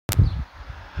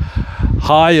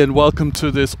Hi and welcome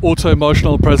to this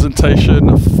auto-emotional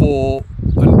presentation for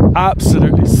an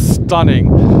absolutely stunning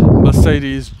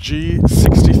Mercedes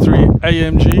G63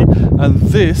 AMG, and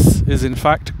this is in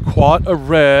fact quite a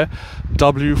rare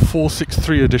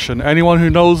W463 edition. Anyone who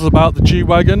knows about the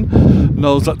G-Wagon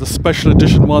knows that the special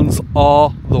edition ones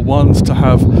are the ones to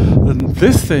have, and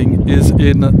this thing is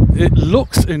it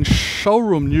looks in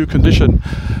showroom new condition.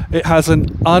 It has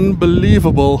an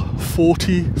unbelievable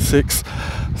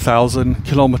 46,000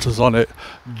 kilometers on it.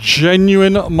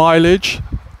 Genuine mileage.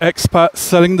 Expat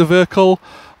selling the vehicle,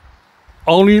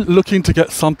 only looking to get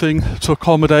something to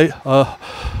accommodate a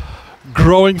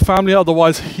growing family,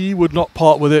 otherwise he would not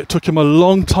part with it. Took him a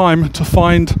long time to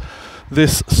find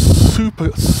this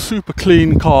super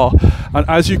clean car, and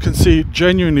as you can see,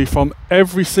 genuinely from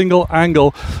every single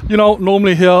angle, you know,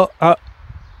 normally here at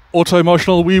Auto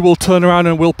Emotional we will turn around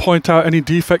and we'll point out any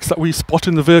defects that we spot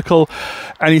in the vehicle,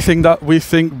 anything that we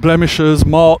think blemishes,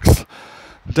 marks,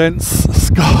 dents,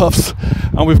 scuffs,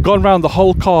 and we've gone around the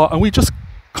whole car and we just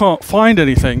can't find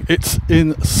anything. It's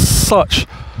in such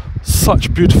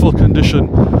beautiful condition.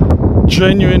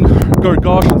 Genuine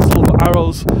Gargash and silver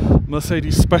arrows,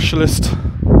 Mercedes specialist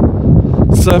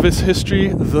service history.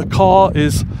 The car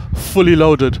is fully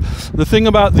loaded. The thing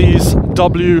about these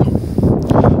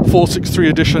W463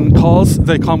 edition cars,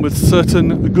 they come with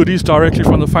certain goodies directly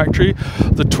from the factory.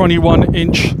 The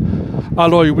 21-inch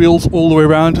alloy wheels all the way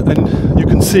around, and you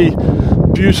can see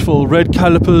beautiful red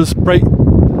calipers, brake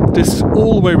discs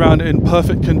all the way around in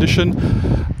perfect condition.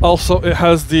 Also, it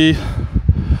has the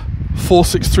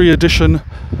 463 edition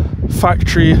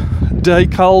factory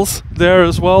decals there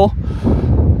as well.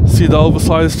 See the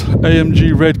oversized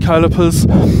AMG red calipers.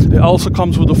 It also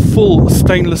comes with a full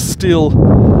stainless steel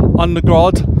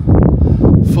underguard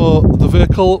for the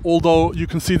vehicle, although you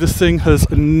can see this thing has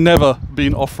never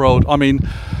been off-road. I mean,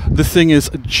 this thing is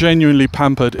genuinely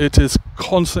pampered. It is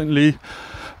constantly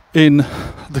in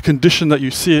the condition that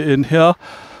you see it in here.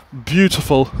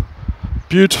 Beautiful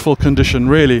condition,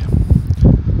 really.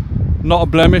 Not a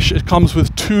blemish. It comes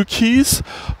with 2 keys.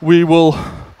 We will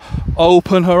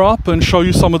open her up and show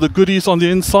you some of the goodies on the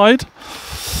inside.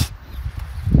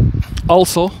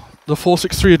 Also, the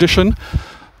 463 edition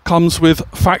comes with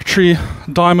factory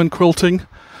diamond quilting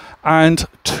and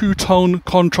 2-tone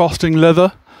contrasting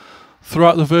leather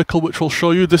throughout the vehicle, which we'll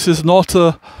show you. This is not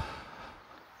a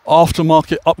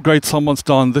aftermarket upgrade someone's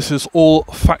done. This is all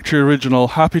factory original.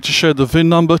 Happy to share the VIN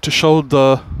number to show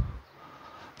the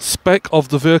spec of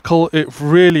the vehicle. It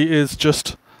really is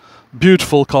just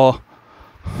beautiful car.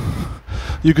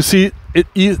 You can see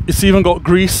it's even got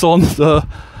grease on the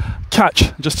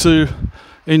catch just to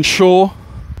ensure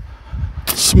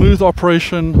smooth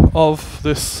operation of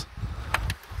this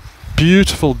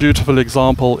beautiful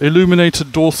example.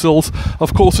 Illuminated door sills.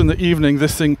 Of course, in the evening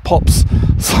this thing pops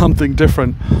something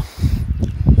different.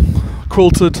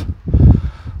 Quilted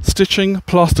stitching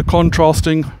plus the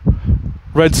contrasting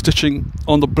red stitching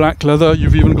on the black leather.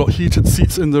 You've even got heated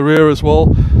seats in the rear as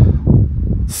well.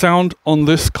 Sound on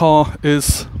this car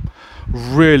is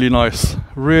really nice.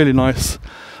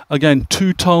 Again,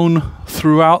 2-tone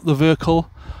throughout the vehicle.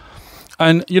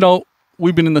 And you know,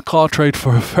 we've been in the car trade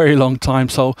for a very long time,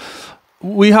 so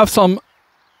we have some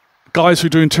guys who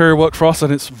do interior work for us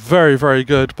and it's very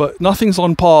good, but nothing's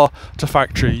on par to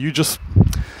factory. You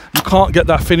can't get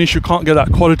that finish, you can't get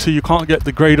that quality, you can't get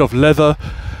the grade of leather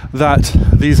that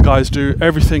these guys do.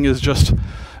 Everything is just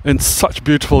in such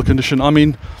beautiful condition. I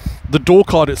mean, the door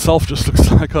card itself just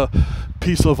looks like a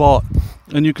piece of art,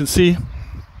 and you can see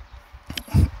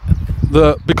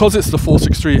because it's the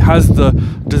 463, it has the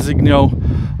DESIGNO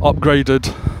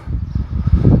upgraded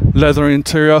leather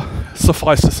interior.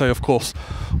 Suffice to say, of course,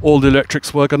 all the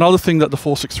electrics work. Another thing that the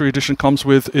 463 edition comes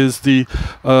with is the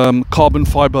carbon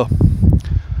fiber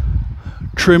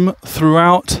trim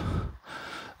throughout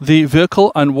the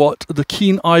vehicle, and what the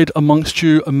keen-eyed amongst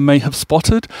you may have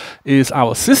spotted is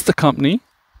our sister company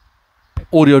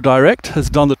AUDIODIRECT has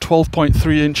done the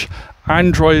 12.3-inch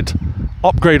Android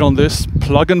upgrade on this.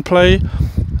 Plug and play,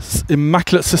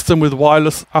 immaculate system with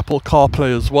wireless Apple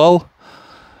CarPlay as well,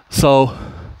 so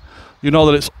you know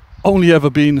that it's only ever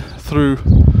been through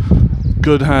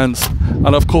good hands.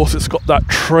 And of course it's got that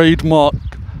trademark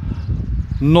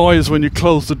noise when you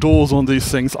close the doors on these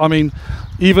things. I mean,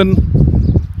 even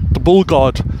the bull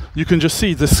guard, you can just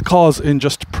see this car's in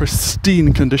just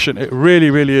pristine condition. It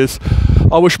really is.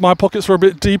 I wish my pockets were a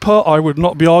bit deeper. I would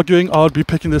not be arguing. I would be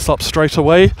picking this up straight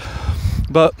away,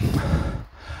 but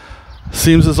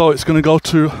seems as though it's going to go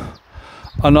to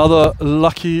another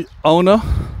lucky owner.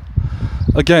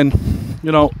 Again,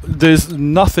 You know, there's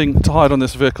nothing to hide on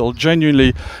this vehicle.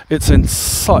 Genuinely, it's in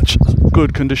such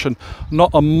good condition. Not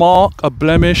a mark, a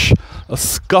blemish, a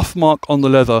scuff mark on the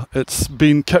leather. It's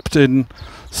been kept in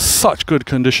such good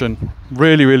condition.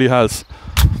 Really, really has.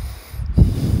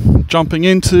 Jumping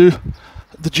into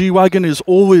the G-Wagon is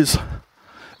always,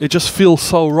 it just feels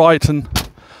so right, and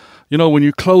you know, when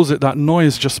you close it, that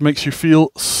noise just makes you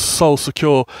feel so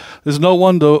secure. There's no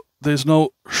wonder there's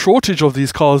no shortage of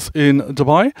these cars in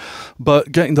Dubai,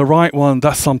 but getting the right one,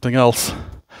 that's something else.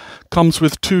 Comes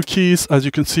with 2 keys. As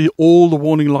you can see, all the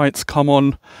warning lights come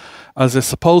on as they're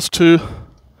supposed to.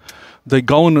 They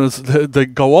go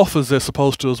off as they're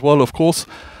supposed to as well, of course.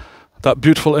 That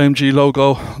beautiful AMG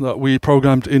logo that we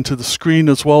programmed into the screen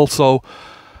as well, so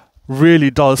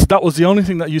really does. That was the only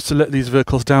thing that used to let these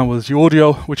vehicles down, was the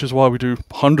audio, which is why we do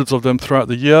hundreds of them throughout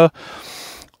the year.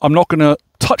 I'm not going to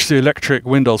touch the electric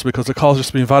windows because the car's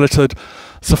just been valeted.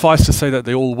 Suffice to say that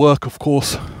they all work, of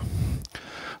course.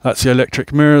 That's the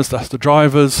electric mirrors, that's the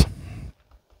drivers,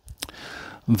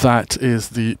 that is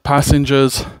the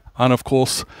passengers, and of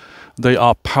course they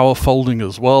are power folding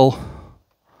as well,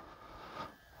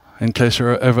 in case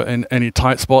you're ever in any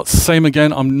tight spots. Same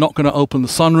again, I'm not going to open the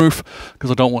sunroof because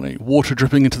I don't want any water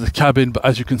dripping into the cabin, but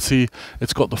as you can see,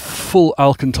 it's got the full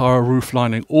Alcantara roof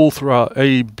lining all throughout,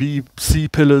 A, B, C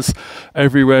pillars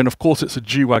everywhere, and of course it's a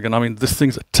G-Wagon. I mean, this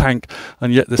thing's a tank,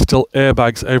 and yet there's still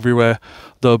airbags everywhere.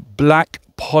 The black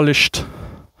polished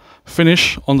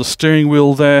finish on the steering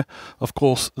wheel there, of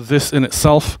course this in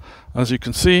itself, as you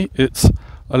can see, it's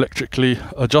electrically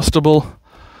adjustable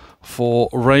for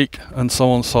rake and so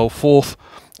on and so forth.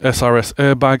 SRS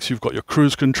airbags, you've got your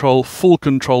cruise control, full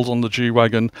controls on the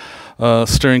G-Wagon,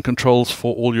 steering controls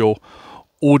for all your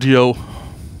audio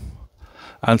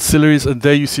ancillaries, and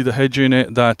there you see the head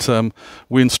unit that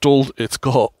we installed. It's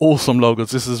got awesome logos.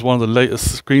 This is one of the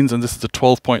latest screens, and this is the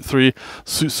 12.3.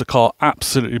 Suits the car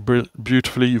absolutely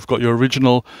beautifully. You've got your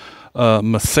original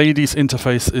Mercedes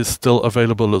interface is still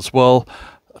available as well.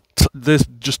 There's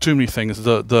just too many things.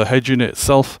 The head unit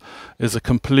itself is a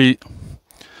complete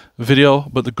video,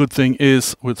 but the good thing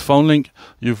is with phone link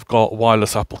you've got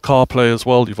wireless Apple CarPlay as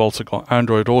well. You've also got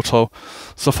Android Auto.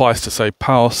 Suffice to say,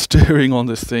 power steering on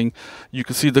this thing. You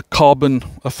can see the carbon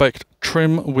effect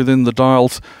trim within the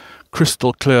dials,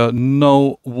 crystal clear,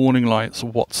 no warning lights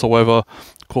whatsoever.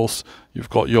 Of course, you've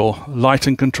got your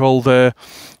lighting control there.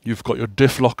 You've got your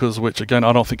diff lockers, which again,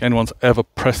 I don't think anyone's ever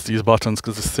pressed these buttons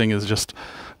because this thing is just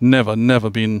never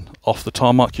been off the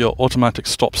tarmac. Your automatic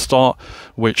stop start,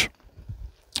 which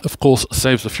of course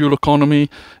saves the fuel economy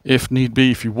if need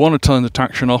be. If you want to turn the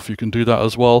traction off, you can do that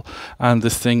as well. And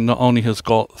this thing not only has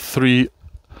got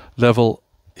 3-level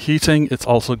heating, it's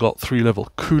also got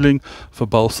 3-level cooling for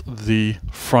both the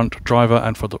front driver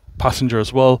and for the passenger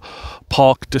as well.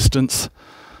 Park distance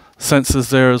sensors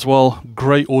there as well.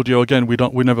 Great audio. Again,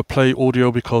 we never play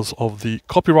audio because of the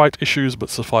copyright issues, but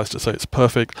suffice to say it's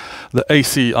perfect. The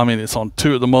AC, I mean, it's on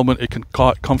 2 at the moment. It can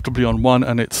quite comfortably on 1,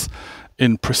 and it's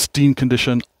in pristine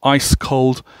condition, ice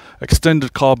cold,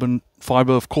 extended carbon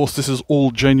fiber. Of course, this is all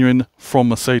genuine from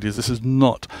Mercedes. This is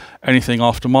not anything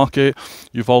aftermarket.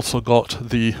 You've also got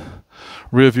the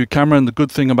rear view camera, and the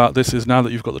good thing about this is now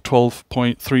that you've got the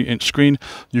 12.3-inch screen,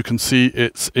 you can see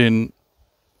it's in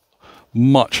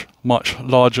much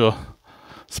larger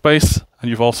space, and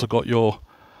you've also got your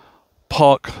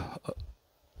park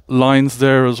lines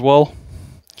there as well.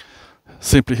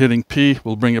 Simply hitting P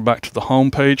will bring it back to the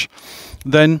home page.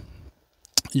 Then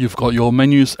you've got your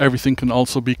menus. Everything can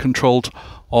also be controlled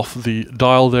off the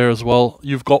dial there as well.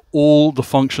 You've got all the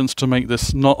functions to make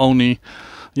this not only,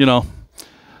 you know,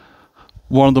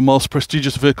 one of the most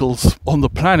prestigious vehicles on the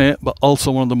planet, but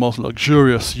also one of the most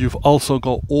luxurious. You've also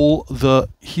got all the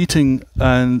heating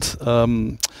and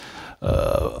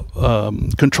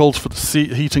controls for the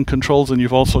seat, heating controls, and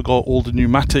you've also got all the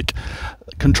pneumatic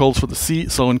controls for the seat.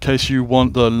 So in case you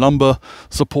want the lumbar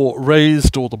support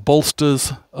raised or the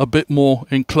bolsters a bit more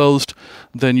enclosed,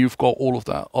 then you've got all of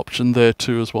that option there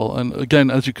too as well. And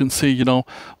again, as you can see, you know,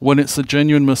 when it's a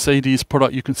genuine Mercedes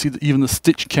product, you can see that even the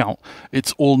stitch count,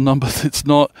 it's all numbers. It's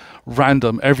not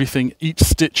random. Everything, each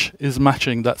stitch is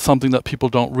matching. That's something that people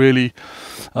don't really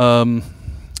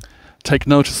take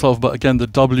notice of. But again, the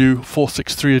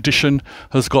W463 edition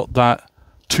has got that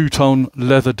two-tone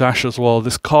leather dash as well.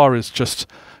 This car is just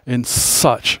in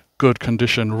such good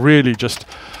condition. Really just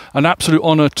an absolute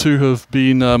honor to have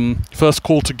been first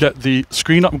call to get the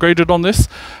screen upgraded on this,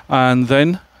 and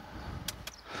then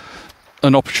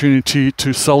an opportunity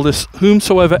to sell this.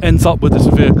 Whomsoever ends up with this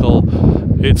vehicle,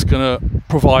 it's gonna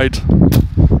provide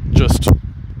just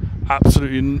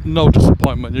absolutely no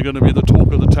disappointment. You're going to be the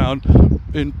talk of the town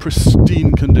in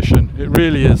pristine condition. It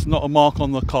really is, not a mark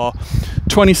on the car.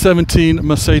 2017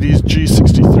 Mercedes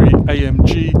G63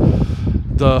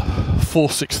 AMG, the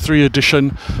 463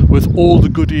 edition, with all the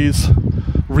goodies.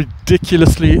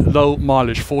 Ridiculously low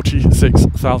mileage,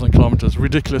 46,000 kilometers,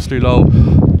 ridiculously low.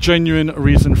 Genuine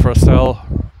reason for a sale.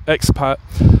 Expat,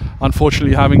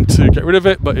 unfortunately having to get rid of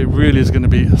it, but it really is going to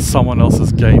be someone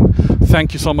else's game.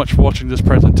 Thank you so much for watching this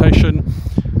presentation.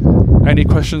 Any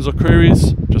questions or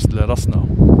queries, just let us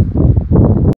know.